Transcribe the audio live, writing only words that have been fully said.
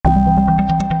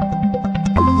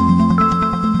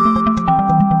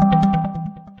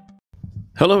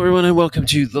Hello, everyone, and welcome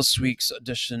to this week's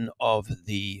edition of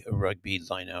the Rugby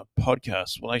Lineout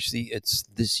podcast. Well, actually, it's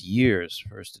this year's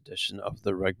first edition of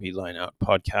the Rugby Lineout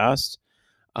podcast.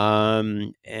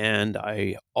 And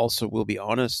I also will be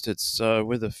honest, it's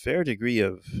with a fair degree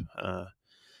of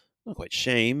not quite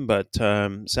shame, but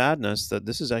sadness that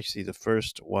this is actually the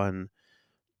first one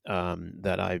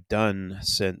that I've done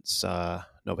since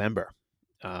November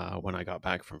when I got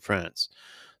back from France.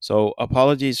 So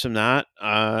apologies from that.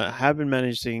 I have been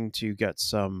managing to get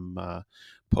some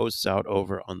posts out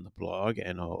over on the blog,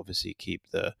 and I'll obviously keep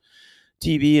the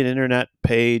TV and internet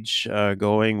page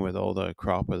going with all the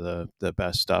crop of the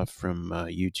best stuff from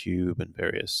YouTube and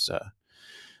various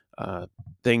uh,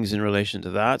 things in relation to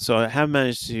that. So I have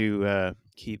managed to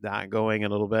keep that going a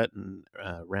little bit and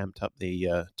ramped up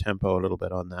the tempo a little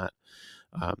bit on that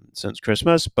since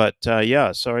Christmas. But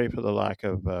yeah, sorry for the lack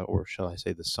of, or shall I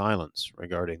say, the silence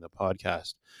regarding the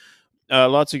podcast.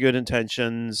 Lots of good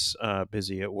intentions,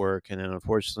 busy at work, and then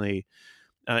unfortunately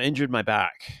injured my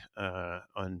back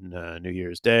on New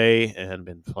Year's Day and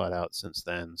been flat out since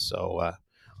then. So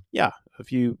yeah, a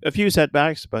few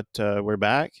setbacks, but we're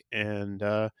back and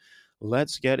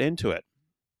let's get into it.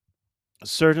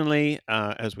 Certainly,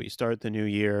 as we start the new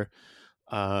year,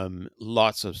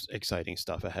 lots of exciting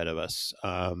stuff ahead of us.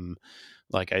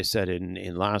 Like I said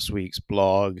in last week's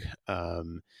blog,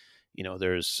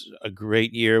 there's a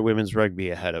great year women's rugby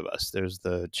ahead of us. There's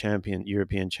the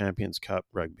European Champions Cup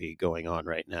rugby going on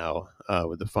right now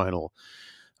with the final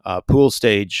pool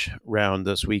stage round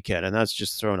this weekend, and that's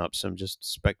just thrown up some just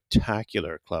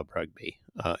spectacular club rugby,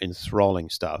 enthralling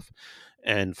stuff.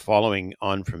 And following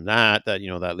on from that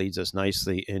leads us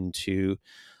nicely into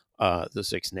the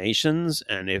Six Nations.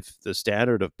 And if the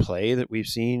standard of play that we've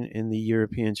seen in the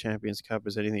European Champions Cup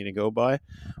is anything to go by,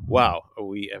 wow, are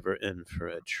we ever in for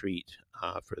a treat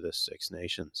for this Six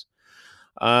Nations?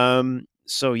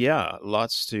 So yeah,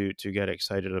 lots to get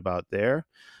excited about there.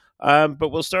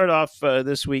 But we'll start off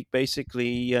this week.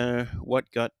 Basically, what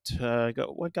got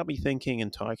me thinking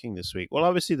and talking this week? Well,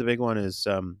 obviously the big one is,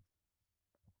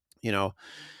 you know,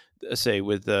 say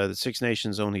with the Six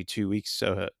Nations only 2 weeks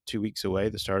away,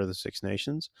 the start of the Six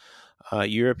Nations,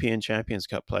 European Champions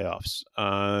Cup playoffs,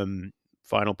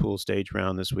 final pool stage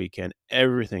round this weekend.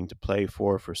 Everything to play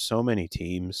for so many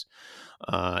teams,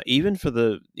 even for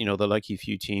the lucky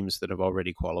few teams that have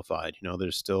already qualified.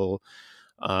 There's still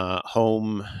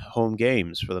home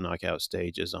games for the knockout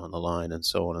stages on the line, and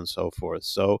so on and so forth.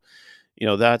 So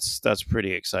that's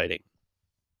pretty exciting.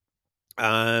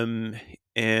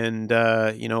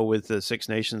 With the Six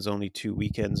Nations only 2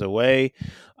 weekends away,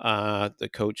 the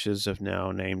coaches have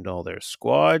now named all their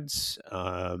squads.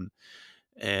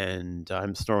 And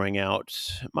I'm throwing out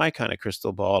my kind of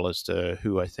crystal ball as to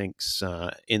who I think's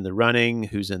in the running,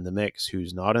 who's in the mix,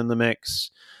 who's not in the mix.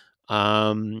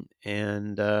 How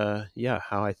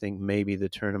I think maybe the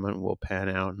tournament will pan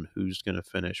out and who's going to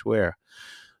finish where.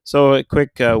 So a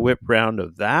quick whip round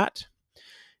of that.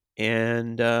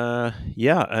 And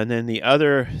and then the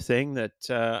other thing that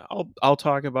I'll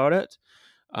talk about it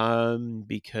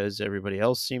because everybody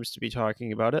else seems to be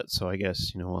talking about it. So I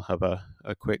guess we'll have a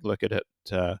quick look at it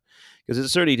because it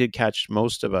certainly did catch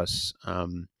most of us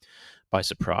by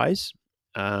surprise.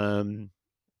 The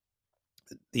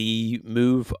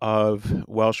move of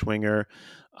Welsh winger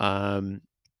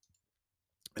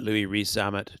Louis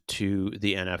Rees-Zammit to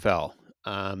the NFL.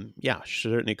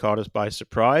 Certainly caught us by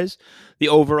surprise. The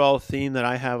overall theme that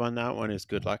I have on that one is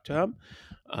good luck to him.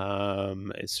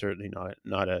 It's certainly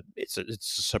it's a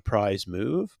surprise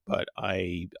move, but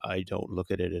I don't look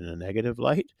at it in a negative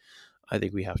light. I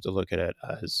think we have to look at it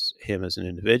as him as an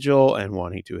individual and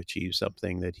wanting to achieve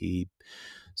something that he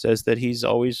says that he's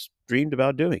always dreamed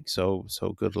about doing. So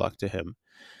good luck to him.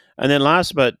 And then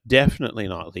last but definitely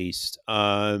not least,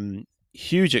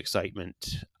 huge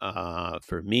excitement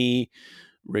for me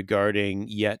regarding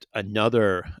yet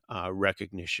another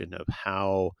recognition of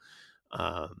how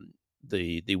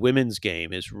the women's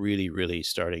game is really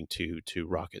starting to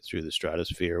rocket through the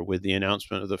stratosphere with the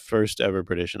announcement of the first ever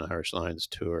British and Irish Lions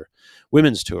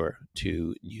women's tour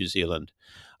to New Zealand.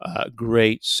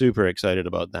 Great, super excited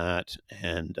about that,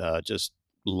 and just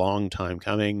long time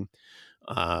coming.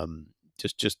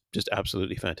 Just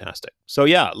absolutely fantastic. So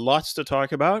yeah, lots to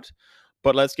talk about,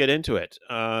 but let's get into it.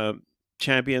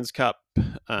 Champions Cup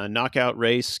knockout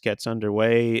race gets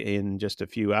underway in just a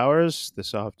few hours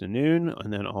this afternoon,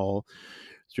 and then all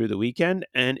through the weekend.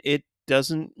 And it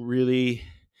doesn't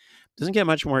get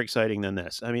much more exciting than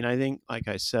this. I mean, I think, like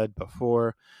I said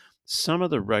before, some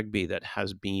of the rugby that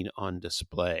has been on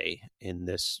display in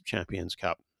this Champions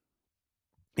Cup,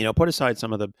 put aside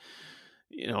some of the,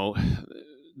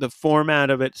 the format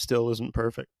of it still isn't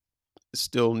perfect.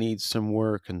 Still needs some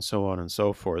work and so on and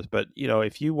so forth. But,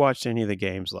 if you watched any of the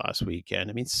games last weekend,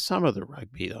 I mean, some of the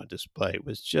rugby on display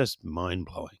was just mind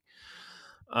blowing.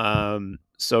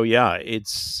 So yeah,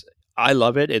 I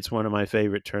love it. It's one of my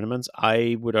favorite tournaments.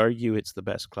 I would argue it's the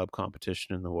best club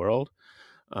competition in the world.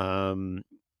 Um,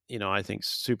 I think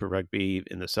Super Rugby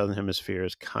in the Southern Hemisphere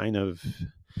is kind of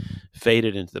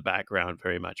faded into the background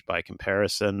very much by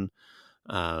comparison.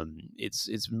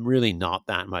 It's really not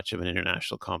that much of an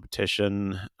international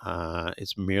competition.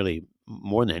 It's merely,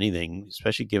 more than anything,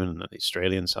 especially given that the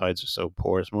Australian sides are so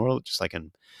poor, it's more just like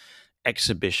an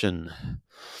exhibition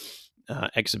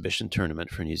exhibition tournament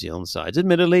for New Zealand sides.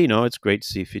 Admittedly, it's great to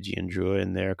see Fiji and Drua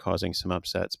in there causing some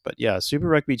upsets, but yeah, Super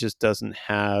Rugby just doesn't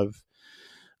have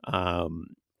um,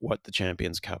 what the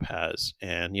Champions Cup has,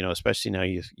 and especially now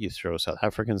you throw South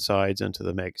African sides into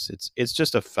the mix. It's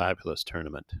just a fabulous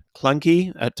tournament.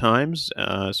 Clunky at times,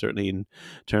 certainly in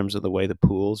terms of the way the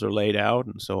pools are laid out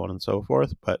and so on and so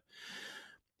forth, but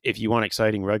if you want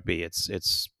exciting rugby,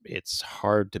 it's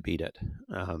hard to beat it.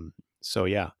 So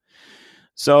yeah,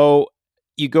 so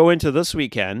you go into this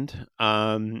weekend,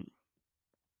 on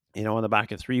the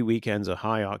back of 3 weekends of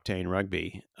high octane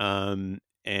rugby,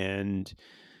 and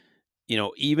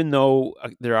even though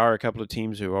there are a couple of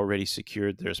teams who already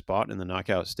secured their spot in the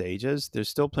knockout stages, there's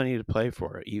still plenty to play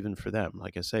for, even for them.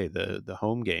 Like I say, the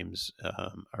home games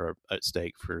are at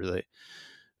stake for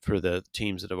the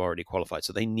teams that have already qualified,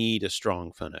 so they need a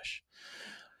strong finish.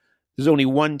 There's only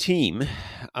one team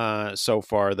so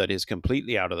far that is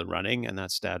completely out of the running, and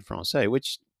that's Stade Francais,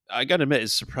 which I got to admit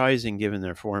is surprising given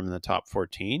their form in the top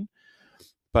 14.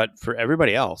 But for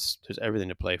everybody else, there's everything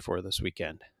to play for this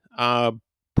weekend.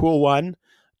 Pool 1,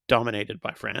 dominated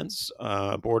by France.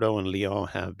 Bordeaux and Lyon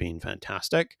have been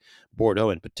fantastic. Bordeaux,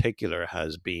 in particular,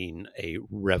 has been a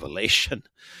revelation.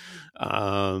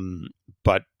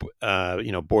 But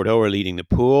Bordeaux are leading the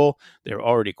pool. They're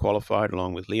already qualified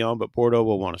along with Lyon, but Bordeaux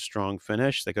will want a strong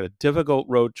finish. They got a difficult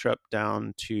road trip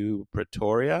down to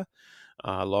Pretoria,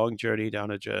 long journey down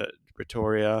to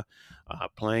Pretoria,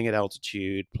 playing at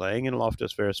altitude, playing in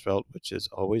Loftus Versfeld, which is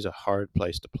always a hard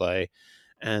place to play,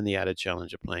 and the added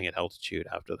challenge of playing at altitude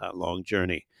after that long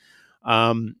journey.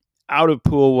 Out of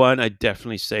Pool 1, I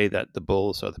definitely say that the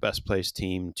Bulls are the best placed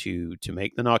team to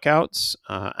make the knockouts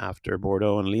after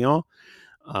Bordeaux and Lyon.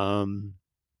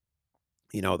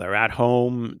 They're at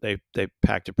home. They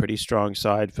packed a pretty strong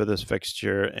side for this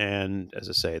fixture, and as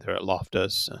I say, they're at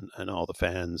Loftus and all the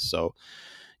fans. So,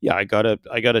 yeah, I gotta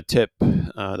tip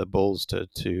the Bulls to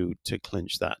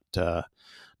clinch that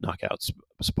knockout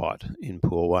spot in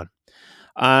Pool 1.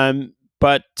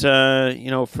 But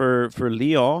for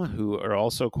Lyon, who are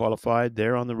also qualified,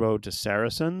 they're on the road to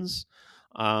Saracens,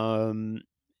 and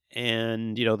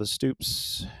the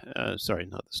Stoops. Sorry,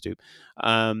 not the Stoop.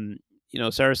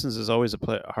 Saracens is always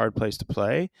a hard place to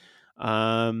play,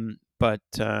 but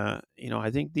I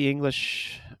think the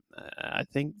English. I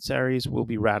think Saris will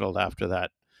be rattled after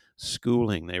that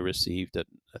schooling they received at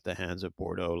the hands of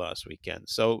Bordeaux last weekend.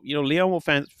 So Lyon will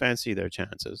fancy their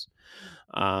chances.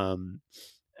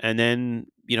 And then,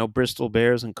 Bristol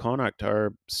Bears and Connacht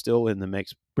are still in the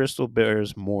mix. Bristol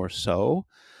Bears more so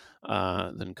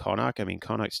than Connacht. I mean,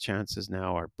 Connacht's chances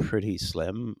now are pretty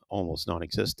slim, almost non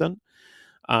existent.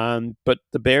 But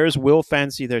the Bears will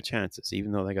fancy their chances,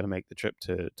 even though they got to make the trip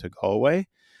to Galway.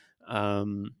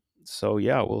 So,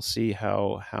 yeah, we'll see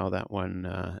how that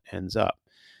one ends up.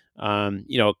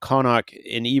 Connacht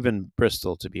and even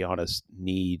Bristol, to be honest,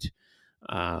 need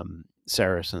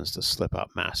Saracens to slip up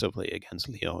massively against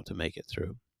Lyon to make it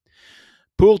through.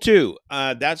 Pool 2,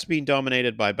 that's been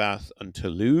dominated by Bath and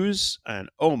Toulouse, and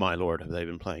oh my lord, have they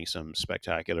been playing some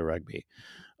spectacular rugby.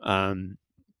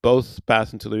 Both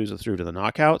Bath and Toulouse are through to the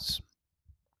knockouts,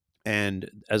 and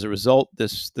as a result,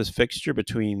 this fixture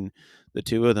between the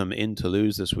two of them in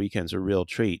Toulouse this weekend's a real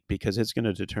treat because it's going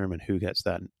to determine who gets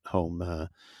that home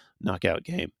knockout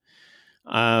game.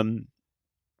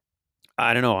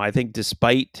 I don't know. I think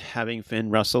despite having Finn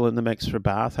Russell in the mix for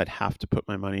Bath, I'd have to put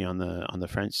my money on the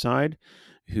French side,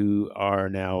 who are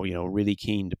now really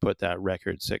keen to put that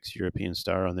record 6 European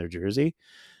star on their jersey.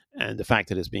 And the fact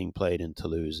that it's being played in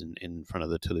Toulouse in front of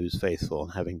the Toulouse faithful,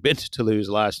 and having been to Toulouse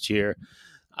last year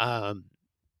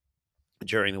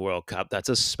during the World Cup, that's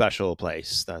a special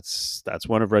place. That's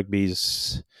one of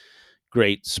rugby's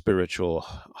great spiritual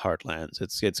heartlands.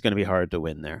 It's going to be hard to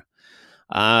win there.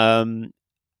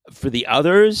 For the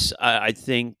others, I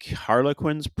think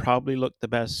Harlequins probably look the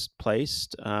best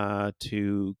placed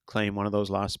to claim one of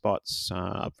those last spots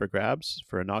up for grabs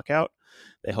for a knockout.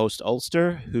 They host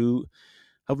Ulster, who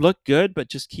have looked good, but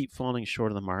just keep falling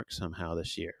short of the mark somehow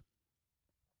this year.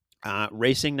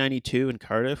 Racing 92 in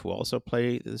Cardiff will also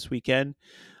play this weekend.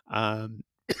 Um,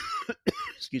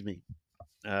 excuse me.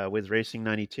 With Racing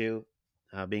 92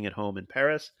 being at home in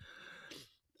Paris.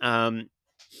 Um,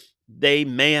 they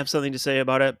may have something to say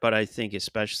about it, but I think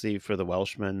especially for the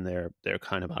Welshmen, they're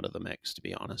kind of out of the mix, to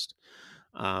be honest.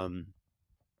 Um,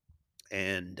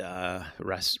 and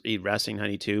Racing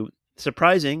 92,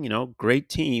 surprising, great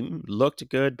team, looked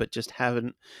good, but just haven't,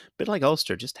 a bit like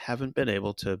Ulster, just haven't been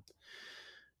able to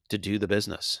do the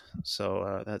business.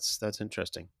 So that's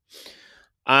interesting.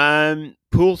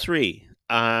 Pool 3.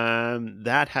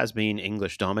 That has been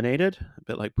English dominated, a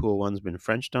bit like Pool 1's been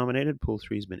French dominated. Pool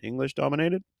 3's been English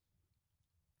dominated.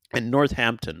 And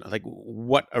Northampton, like,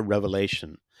 what a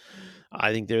revelation.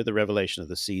 I think they're the revelation of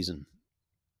the season.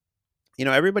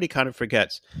 Everybody kind of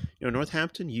forgets.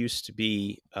 Northampton used to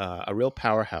be a real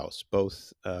powerhouse,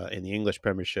 both in the English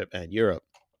Premiership and Europe.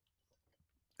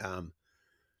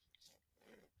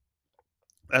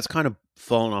 That's kind of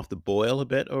fallen off the boil a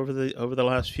bit over the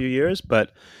last few years,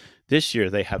 but this year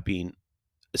they have been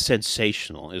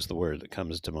sensational, is the word that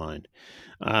comes to mind.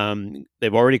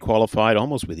 They've already qualified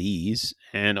almost with ease,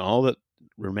 and all that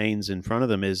remains in front of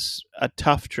them is a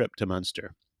tough trip to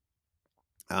Munster.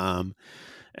 And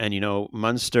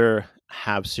Munster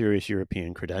have serious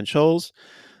European credentials,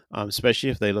 especially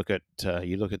if they look at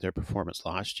you look at their performance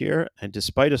last year. And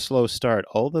despite a slow start,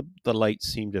 all the lights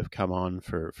seem to have come on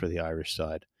for the Irish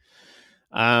side.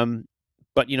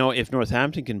 But if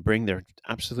Northampton can bring their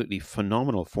absolutely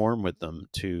phenomenal form with them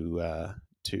to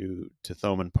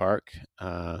Thomond Park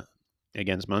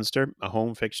against Munster, a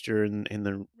home fixture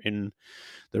in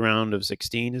the round of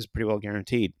 16 is pretty well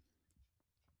guaranteed.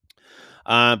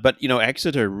 But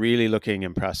Exeter really looking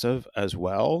impressive as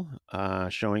well,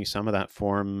 showing some of that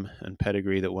form and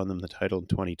pedigree that won them the title in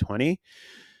 2020.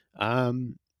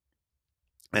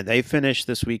 And they finished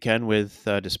this weekend with,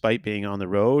 despite being on the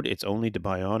road, it's only to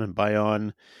Bayonne, and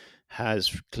Bayonne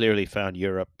has clearly found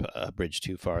Europe a bridge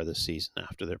too far this season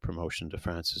after their promotion to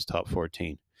France's top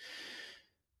 14.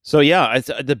 So yeah,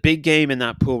 the big game in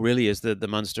that pool really is the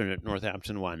Munster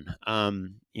Northampton one.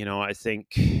 I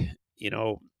think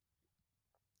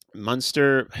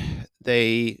Munster,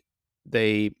 they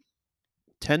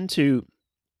tend to,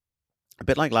 a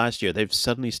bit like last year, they've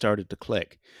suddenly started to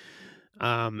click.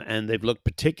 And they've looked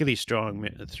particularly strong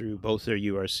through both their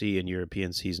URC and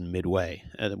European season midway.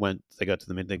 And when they got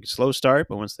to the slow start,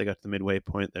 but once they got to the midway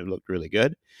point, they looked really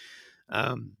good.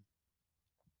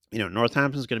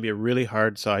 Northampton's going to be a really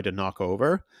hard side to knock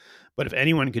over. But if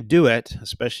anyone could do it,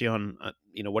 especially on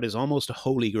what is almost a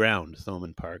holy ground,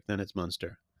 Thomond Park, then it's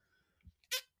Munster.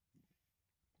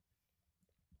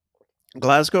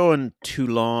 Glasgow and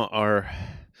Toulon are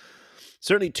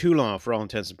certainly Toulon, for all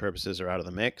intents and purposes, are out of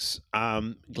the mix.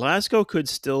 Glasgow could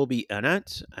still be in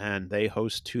it, and they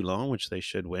host Toulon, which they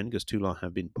should win because Toulon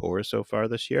have been poor so far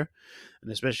this year,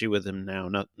 and especially with them now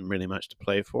not really much to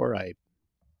play for.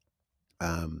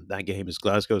 That game is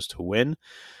Glasgow's to win,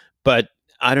 but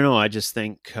I don't know. I just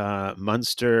think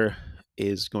Munster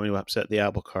is going to upset the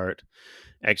apple cart.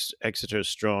 Exeter's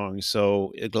strong,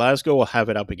 so Glasgow will have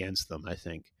it up against them, I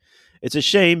think. It's a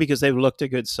shame because they've looked a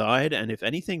good side, and if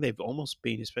anything, they've almost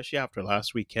been, especially after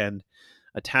last weekend,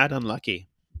 a tad unlucky.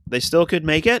 They still could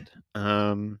make it,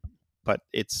 but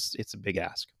it's a big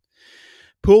ask.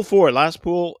 Pool 4, last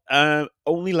pool,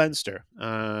 only Leinster.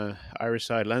 Irish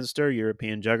side Leinster,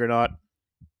 European juggernaut,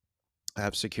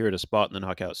 have secured a spot in the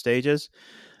knockout stages.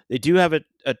 They do have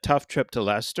a tough trip to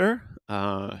Leicester,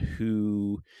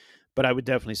 but I would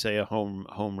definitely say a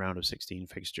home round of 16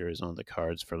 fixture is on the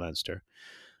cards for Leinster.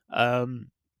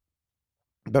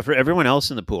 But for everyone else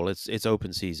in the pool, it's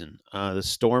open season. The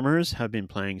Stormers have been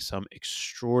playing some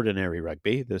extraordinary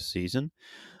rugby this season,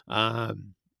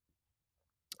 and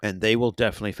they will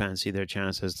definitely fancy their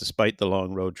chances, despite the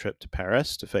long road trip to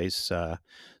Paris to face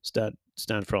Stade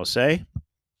Francais,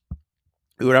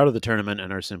 who are out of the tournament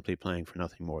and are simply playing for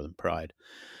nothing more than pride.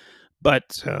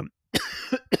 But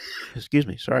excuse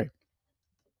me, sorry.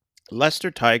 Leicester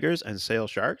Tigers and Sale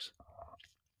Sharks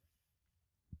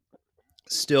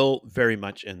still very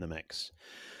much in the mix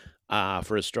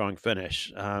for a strong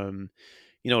finish.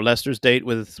 Leicester's date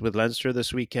with Leinster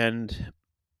this weekend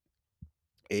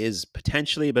is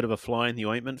potentially a bit of a fly in the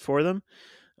ointment for them,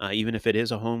 even if it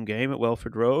is a home game at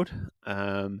Welford Road.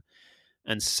 And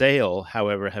Sale,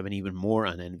 however, have an even more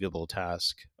unenviable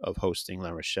task of hosting La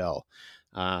Rochelle.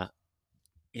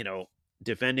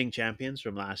 Defending champions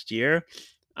from last year,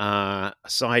 a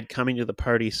side coming to the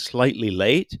party slightly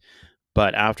late,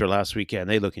 but after last weekend,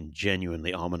 they look in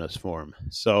genuinely ominous form.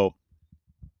 So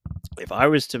if I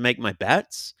was to make my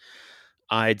bets,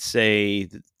 I'd say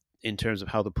in terms of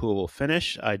how the pool will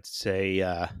finish, I'd say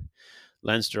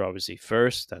Leinster obviously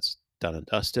first. That's done and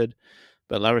dusted.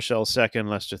 But La Rochelle second,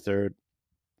 Leicester third,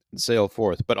 and Sale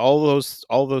fourth. But all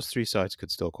those three sides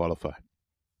could still qualify.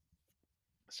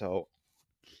 So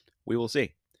we will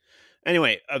see.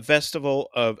 Anyway, a festival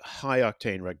of high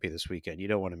octane rugby this weekend. You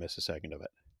don't want to miss a second of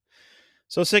it.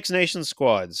 So Six Nations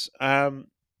squads.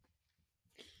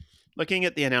 Looking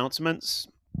at the announcements,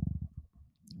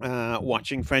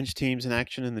 watching French teams in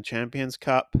action in the Champions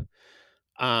Cup,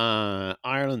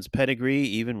 Ireland's pedigree,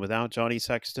 even without Johnny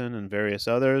Sexton and various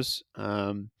others,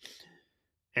 and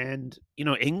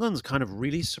England's kind of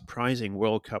really surprising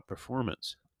World Cup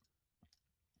performance.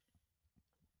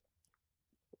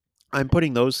 I'm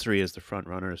putting those three as the front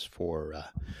runners for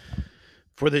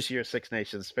this year's Six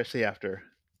Nations, especially after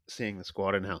seeing the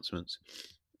squad announcements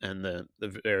and the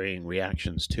varying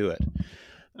reactions to it.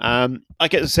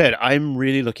 Like I said, I'm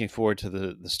really looking forward to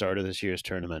the start of this year's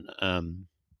tournament.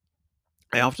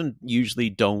 I often usually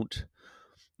don't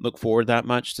look forward that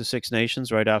much to Six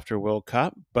Nations right after World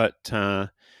Cup, but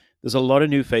there's a lot of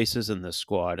new faces in this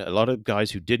squad, a lot of guys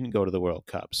who didn't go to the World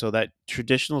Cup. So that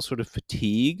traditional sort of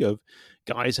fatigue of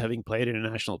guys having played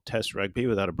international test rugby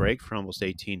without a break for almost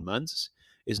 18 months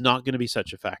is not going to be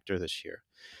such a factor this year.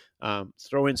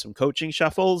 Throw in some coaching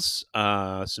shuffles,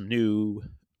 some new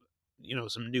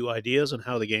ideas on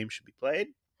how the game should be played,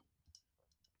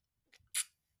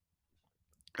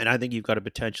 and I think you've got a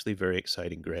potentially very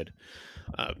exciting grid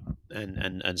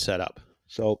and setup.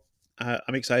 So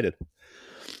I'm excited.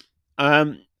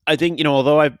 I think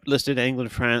although I've listed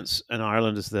England, France, and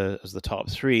Ireland as the top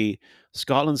three,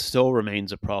 Scotland still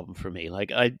remains a problem for me.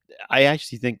 Like I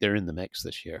actually think they're in the mix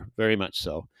this year, very much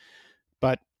so.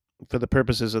 But for the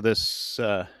purposes of this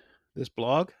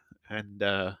blog and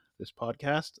this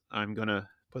podcast, I'm gonna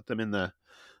put them in the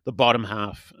bottom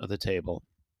half of the table.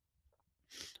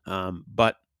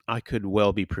 But I could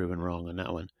well be proven wrong on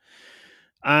that one.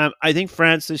 I think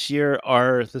France this year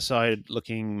are the side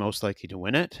looking most likely to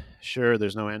win it. Sure,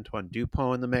 there's no Antoine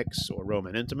Dupont in the mix or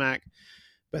Romain Ntamack,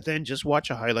 but then just watch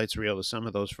a highlights reel of some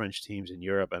of those French teams in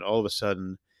Europe, and all of a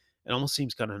sudden, it almost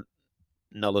seems kind of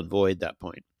null and void that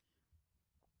point.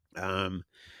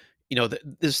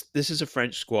 This is a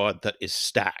French squad that is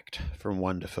stacked from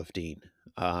 1 to 15.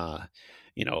 Of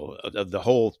the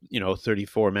whole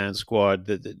 34-man squad,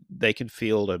 that they can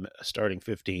field a starting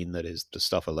 15 that is the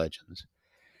stuff of legends.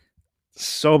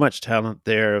 So much talent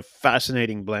there,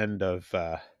 fascinating blend of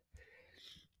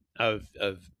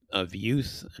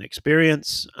youth and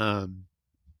experience.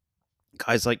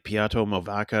 Guys like Piato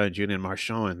Movaka and Julian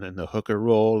Marchand and the hooker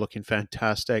role looking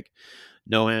fantastic.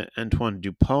 No Antoine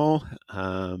Dupont.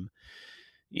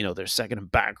 Their second and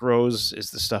back rows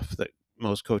is the stuff that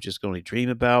most coaches can only dream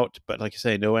about. But like I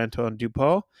say, no Antoine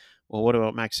Dupont. Well, what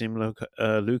about Maxime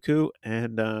Lucu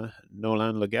and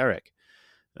Nolan Le Garrec?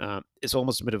 It's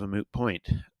almost a bit of a moot point.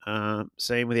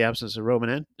 Same with the absence of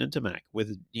Roman Ntamack,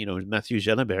 with Mathieu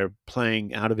Jalibert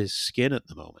playing out of his skin at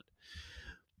the moment.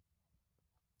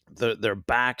 Their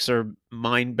backs are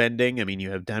mind bending. I mean,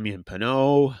 you have Damien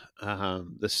Penaud.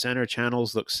 The center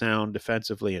channels look sound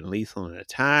defensively and lethal in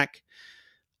attack.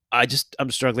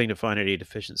 I'm struggling to find any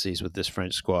deficiencies with this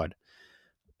French squad.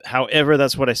 However,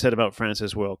 that's what I said about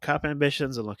France's World Cup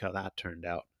ambitions, and look how that turned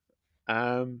out.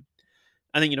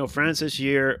 I think France this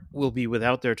year will be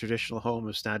without their traditional home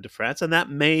of Stade de France, and that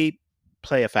may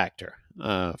play a factor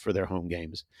for their home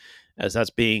games, as that's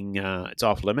being it's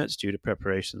off limits due to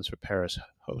preparations for Paris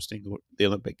hosting the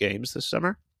Olympic Games this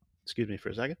summer. Excuse me for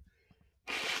a second.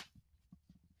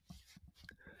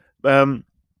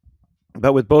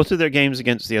 But with both of their games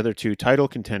against the other two title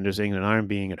contenders, England and Ireland,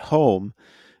 being at home,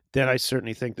 then I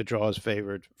certainly think the draw has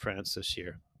favoured France this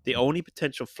year. The only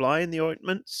potential fly in the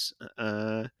ointments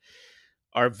are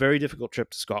a very difficult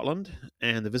trip to Scotland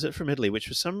and the visit from Italy, which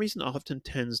for some reason often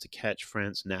tends to catch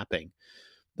France napping,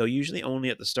 though usually only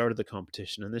at the start of the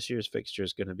competition. And this year's fixture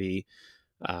is going to be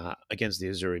against the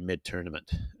Azzurri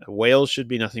mid-tournament. Wales should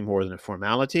be nothing more than a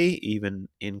formality, even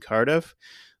in Cardiff,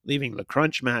 leaving the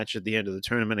crunch match at the end of the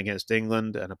tournament against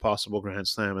England and a possible Grand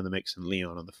Slam in the mix in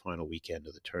Lyon on the final weekend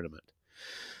of the tournament.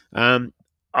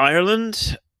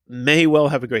 Ireland may well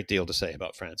have a great deal to say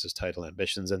about France's title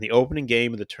ambitions, and the opening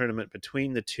game of the tournament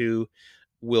between the two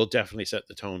will definitely set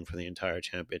the tone for the entire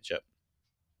championship.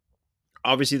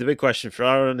 Obviously, the big question for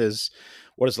Ireland is,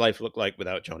 what does life look like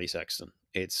without Johnny Sexton?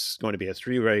 It's going to be a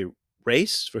three-way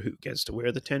race for who gets to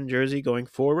wear the 10 jersey going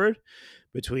forward,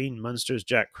 between Munster's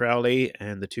Jack Crowley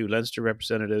and the two Leinster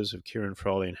representatives of Kieran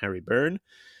Frawley and Harry Byrne,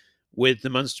 with the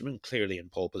Munstermen clearly in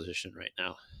pole position right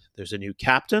now. There's a new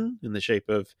captain in the shape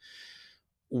of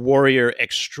warrior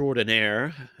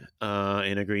extraordinaire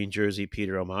in a green jersey,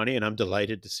 Peter O'Mahony, and I'm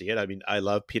delighted to see it. I mean, I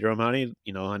love Peter O'Mahony.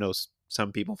 I know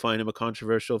some people find him a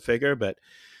controversial figure, but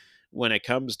when it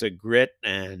comes to grit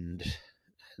and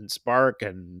spark,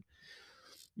 and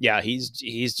yeah, he's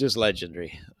just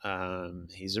legendary.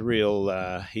 He's a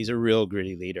real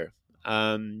gritty leader.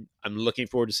 I'm looking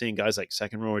forward to seeing guys like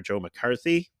second rower Joe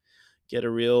McCarthy get a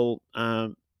real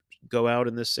go out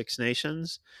in this Six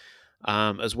Nations,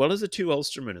 as well as the two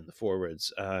Ulstermen in the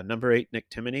forwards, number 8 Nick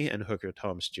Timoney and hooker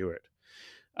Tom Stewart.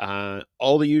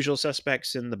 All the usual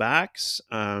suspects in the backs,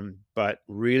 but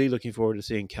really looking forward to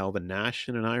seeing Calvin Nash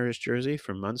in an Irish jersey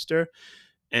from Munster,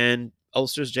 and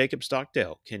Ulster's Jacob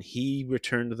Stockdale. Can he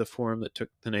return to the form that took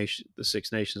the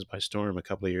Six Nations by storm a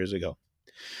couple of years ago?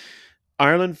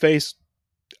 Ireland face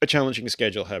a challenging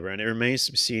schedule, however, and it remains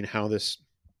to be seen how this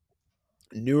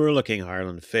newer looking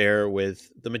Ireland fare,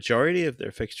 with the majority of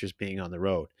their fixtures being on the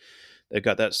road. They've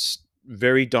got that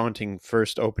very daunting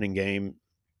first opening game,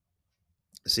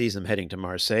 sees them heading to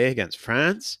Marseille against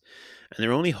France, and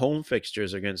their only home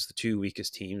fixtures are against the two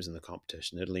weakest teams in the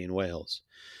competition, Italy and Wales.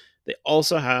 They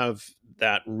also have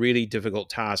that really difficult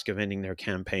task of ending their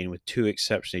campaign with two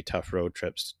exceptionally tough road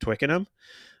trips to Twickenham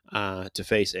to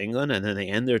face England, and then they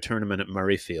end their tournament at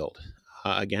Murrayfield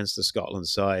against the Scotland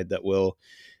side that will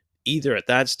either at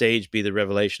that stage be the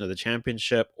revelation of the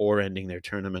championship or ending their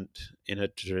tournament in a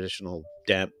traditional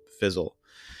damp fizzle.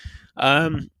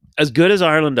 As good as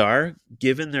Ireland are,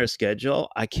 given their schedule,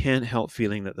 I can't help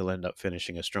feeling that they'll end up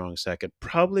finishing a strong second,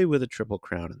 probably with a triple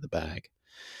crown in the bag.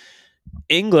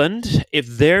 England, if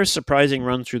their surprising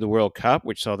run through the World Cup,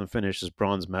 which saw them finish as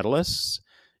bronze medalists,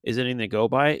 is anything they go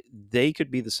by, they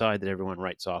could be the side that everyone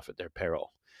writes off at their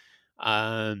peril.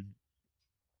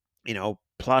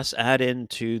 Plus add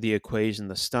into the equation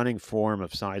the stunning form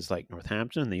of sides like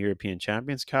Northampton in the European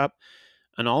Champions Cup,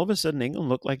 and all of a sudden England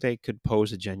look like they could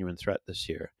pose a genuine threat this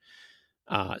year.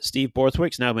 Steve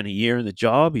Borthwick's now been a year in the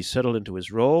job. He's settled into his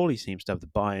role. He seems to have the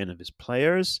buy-in of his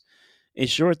players. In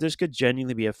short, this could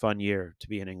genuinely be a fun year to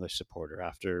be an English supporter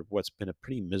after what's been a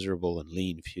pretty miserable and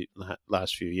lean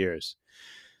last few years.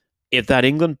 If that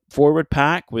England forward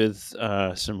pack with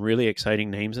some really exciting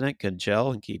names in it can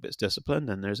gel and keep its discipline,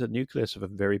 then there's a nucleus of a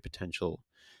very potential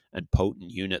and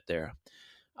potent unit there.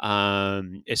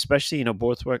 Especially,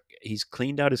 Borthwick, he's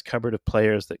cleaned out his cupboard of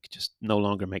players that just no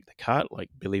longer make the cut, like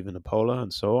Billy Vanapola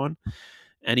and so on.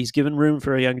 And he's given room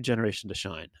for a younger generation to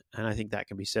shine. And I think that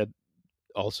can be said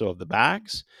also of the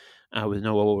backs, with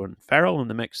no Owen Farrell in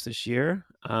the mix this year,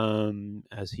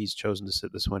 as he's chosen to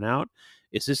sit this one out.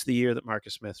 Is this the year that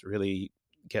Marcus Smith really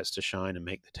gets to shine and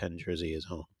make the 10 jersey his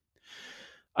home?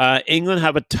 England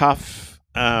have a tough...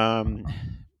 they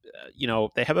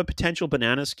have a potential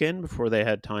banana skin before they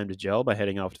had time to gel by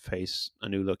heading off to face a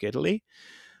new look Italy.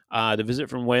 The visit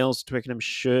from Wales to Twickenham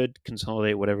should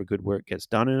consolidate whatever good work gets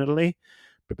done in Italy,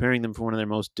 preparing them for one of their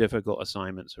most difficult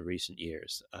assignments of recent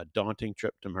years, a daunting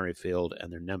trip to Murrayfield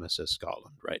and their nemesis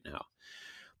Scotland right now.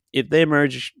 If they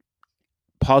emerge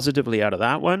positively out of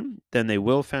that one, then they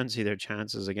will fancy their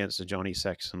chances against the Johnny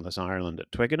Sextonless Ireland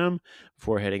at Twickenham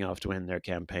before heading off to end their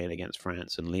campaign against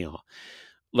France and Lyon.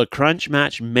 Le Crunch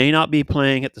match may not be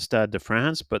playing at the Stade de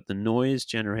France, but the noise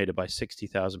generated by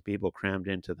 60,000 people crammed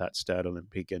into that Stade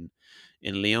Olympique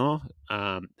in Lyon,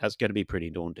 that's going to be pretty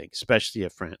daunting, especially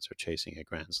if France are chasing a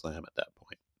Grand Slam at that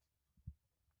point.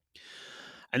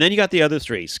 And then you got the other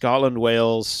three, Scotland,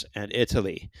 Wales, and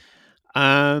Italy.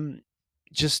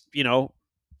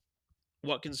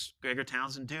 What can Gregor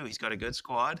Townsend do? He's got a good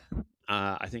squad.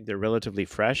 I think they're relatively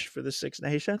fresh for the Six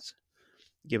Nations,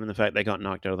 given the fact they got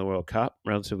knocked out of the World Cup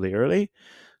relatively early.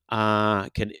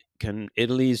 Can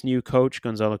Italy's new coach,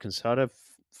 Gonzalo Cansata,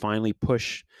 finally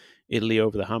push Italy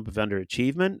over the hump of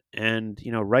underachievement? And,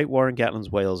 write Warren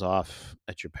Gatland's Wales off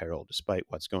at your peril, despite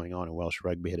what's going on in Welsh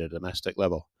rugby at a domestic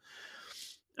level.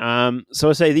 So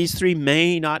I say these three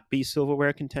may not be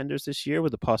silverware contenders this year,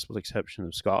 with the possible exception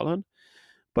of Scotland,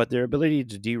 but their ability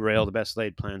to derail the best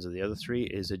laid plans of the other three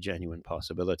is a genuine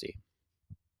possibility.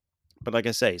 But like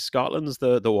I say, Scotland's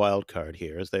the wild card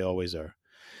here, as they always are.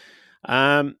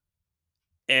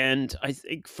 And I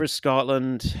think for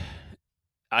Scotland,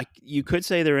 you could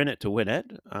say they're in it to win it.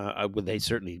 They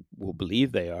certainly will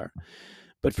believe they are.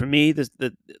 But for me,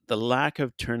 the lack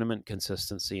of tournament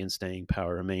consistency and staying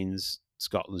power remains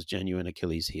Scotland's genuine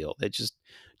Achilles heel. They just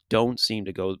don't seem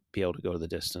to be able to go the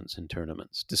distance in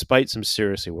tournaments, despite some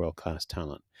seriously world-class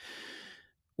talent.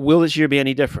 Will this year be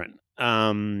any different?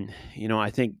 I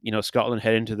think, Scotland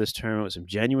head into this tournament with some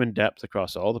genuine depth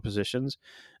across all the positions,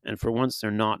 and for once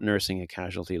they're not nursing a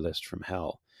casualty list from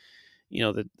hell.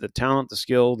 The talent, the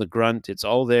skill, the grunt, it's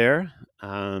all there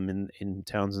in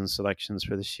Townsend's selections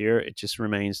for this year. It just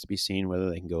remains to be seen whether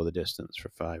they can go the distance for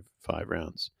five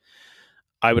rounds.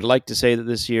 I would like to say that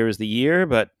this year is the year,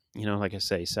 but like I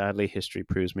say, sadly, history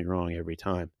proves me wrong every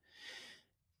time.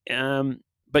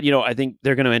 But I think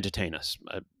they're going to entertain us,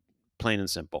 plain and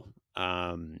simple.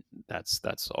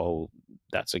 That's all.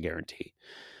 That's a guarantee.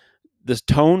 The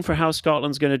tone for how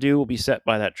Scotland's going to do will be set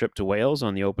by that trip to Wales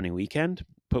on the opening weekend.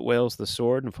 Put Wales to the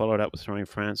sword and followed up with throwing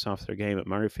France off their game at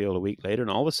Murrayfield a week later,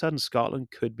 and all of a sudden Scotland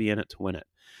could be in it to win it,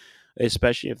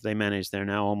 especially if they manage their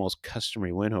now almost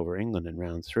customary win over England in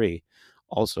round 3,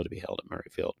 also to be held at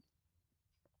Murrayfield.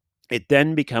 It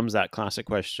then becomes that classic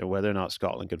question of whether or not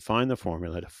Scotland could find the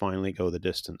formula to finally go the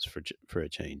distance for a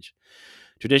change.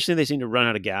 Traditionally, they seem to run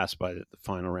out of gas by the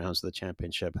final rounds of the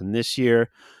championship, and this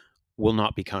year will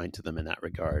not be kind to them in that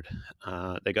regard.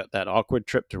 They got that awkward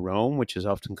trip to Rome, which has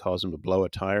often caused them to blow a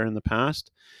tire in the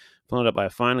past, followed up by a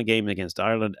final game against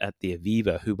Ireland at the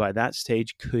Aviva, who by that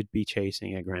stage could be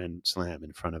chasing a Grand Slam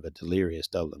in front of a delirious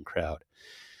Dublin crowd.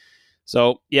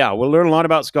 So, yeah, we'll learn a lot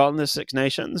about Scotland this Six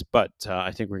Nations, but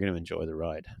I think we're going to enjoy the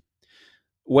ride.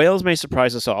 Wales may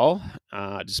surprise us all,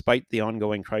 despite the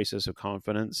ongoing crisis of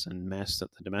confidence and mess that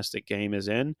the domestic game is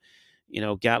in.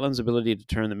 Gatland's ability to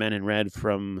turn the men in red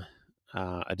from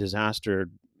a disaster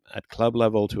at club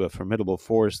level to a formidable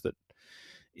force that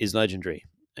is legendary.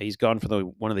 He's gone for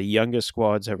one of the youngest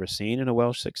squads ever seen in a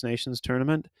Welsh Six Nations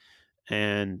tournament,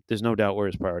 and there's no doubt where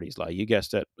his priorities lie. You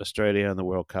guessed it, Australia and the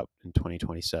World Cup in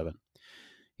 2027.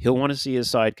 He'll want to see his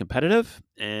side competitive,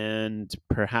 and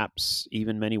perhaps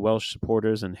even many Welsh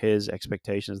supporters and his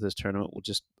expectations of this tournament will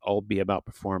just all be about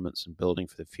performance and building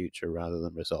for the future rather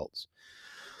than results.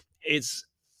 It's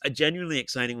a genuinely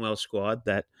exciting Welsh squad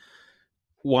that,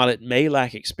 while it may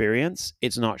lack experience,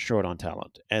 it's not short on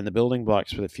talent, and the building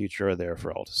blocks for the future are there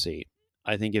for all to see.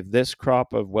 I think if this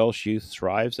crop of Welsh youth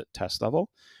thrives at test level,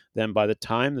 then by the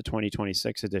time the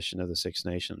 2026 edition of the Six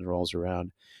Nations rolls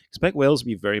around, expect Wales to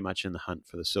be very much in the hunt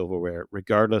for the silverware,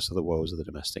 regardless of the woes of the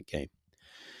domestic game.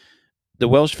 The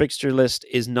Welsh fixture list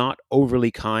is not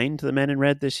overly kind to the men in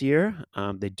red this year.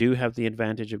 They do have the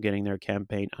advantage of getting their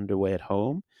campaign underway at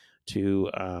home to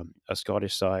a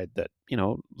Scottish side that,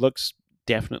 looks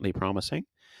definitely promising.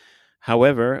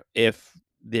 However, if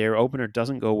their opener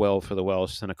doesn't go well for the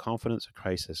Welsh, then a confidence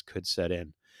crisis could set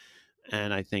in.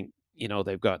 And I think,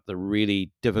 they've got the really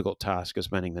difficult task of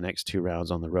spending the next 2 rounds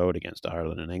on the road against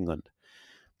Ireland and England.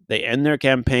 They end their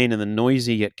campaign in the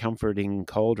noisy yet comforting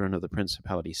cauldron of the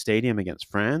Principality Stadium against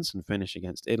France and finish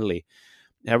against Italy.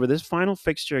 However, this final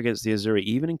fixture against the Azzurri,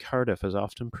 even in Cardiff, has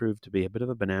often proved to be a bit of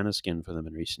a banana skin for them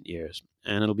in recent years.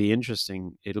 And it'll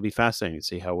be fascinating to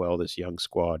see how well this young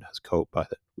squad has coped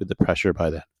with the pressure by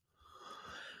then.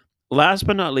 Last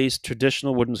but not least,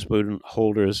 traditional wooden spoon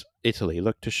holders Italy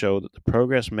look to show that the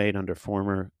progress made under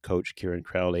former coach Kieran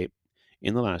Crowley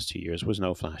in the last 2 years was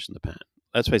no flash in the pan.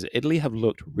 Let's face it, Italy have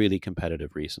looked really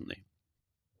competitive recently.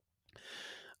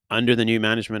 Under the new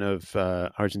management of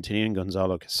Argentinian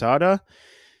Gonzalo Quesada,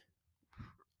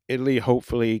 Italy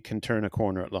hopefully can turn a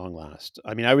corner at long last.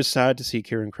 I mean, I was sad to see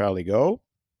Kieran Crowley go,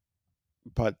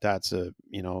 but that's a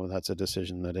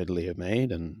decision that Italy have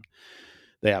made, and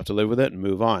they have to live with it and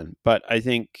move on. But I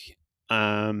think,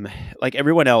 like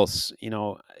everyone else,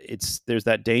 there's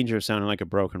that danger of sounding like a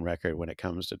broken record when it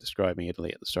comes to describing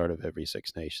Italy at the start of every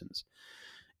Six Nations.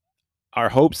 Our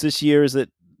hopes this year is that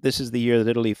this is the year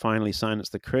that Italy finally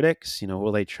silenced the critics.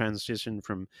 Will they transition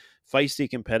from feisty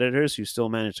competitors who still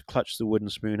manage to clutch the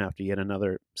wooden spoon after yet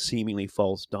another seemingly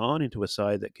false dawn into a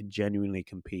side that could genuinely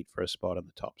compete for a spot on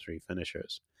the top 3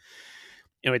 finishers?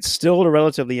 It's still a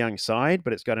relatively young side,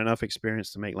 but it's got enough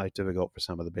experience to make life difficult for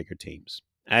some of the bigger teams.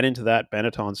 Add into that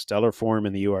Benetton's stellar form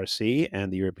in the URC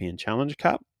and the European Challenge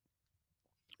Cup,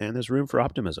 and there's room for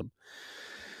optimism.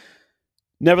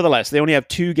 Nevertheless, they only have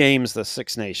 2 games, the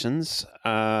Six Nations,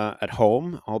 at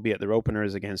home, albeit their opener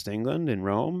is against England in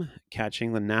Rome,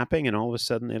 catching the napping, and all of a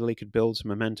sudden Italy could build some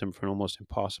momentum for an almost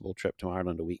impossible trip to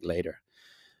Ireland a week later.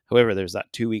 However, there's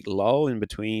that 2-week lull in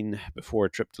between before a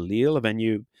trip to Lille, a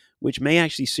venue which may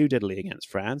actually suit Italy against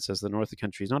France, as the north of the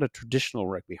country is not a traditional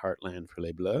rugby heartland for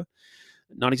Les Bleus.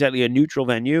 Not exactly a neutral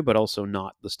venue, but also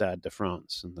not the Stade de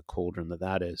France and the cauldron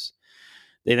that is.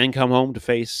 They then come home to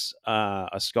face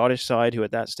a Scottish side who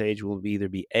at that stage will either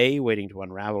be A, waiting to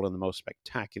unravel in the most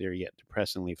spectacular yet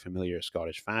depressingly familiar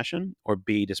Scottish fashion, or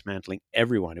B, dismantling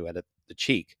everyone who had the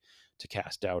cheek to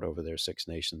cast doubt over their Six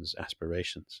Nations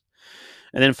aspirations.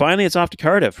 And then finally, it's off to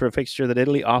Cardiff for a fixture that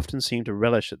Italy often seemed to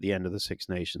relish at the end of the Six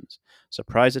Nations.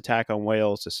 Surprise attack on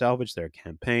Wales to salvage their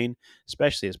campaign,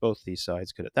 especially as both these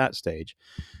sides could at that stage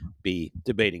be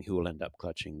debating who will end up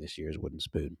clutching this year's wooden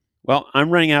spoon. Well, I'm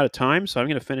running out of time, so I'm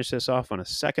going to finish this off on a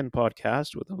second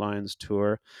podcast with the Lions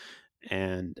tour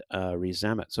and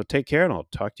re-examine it. So take care, and I'll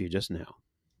talk to you just now.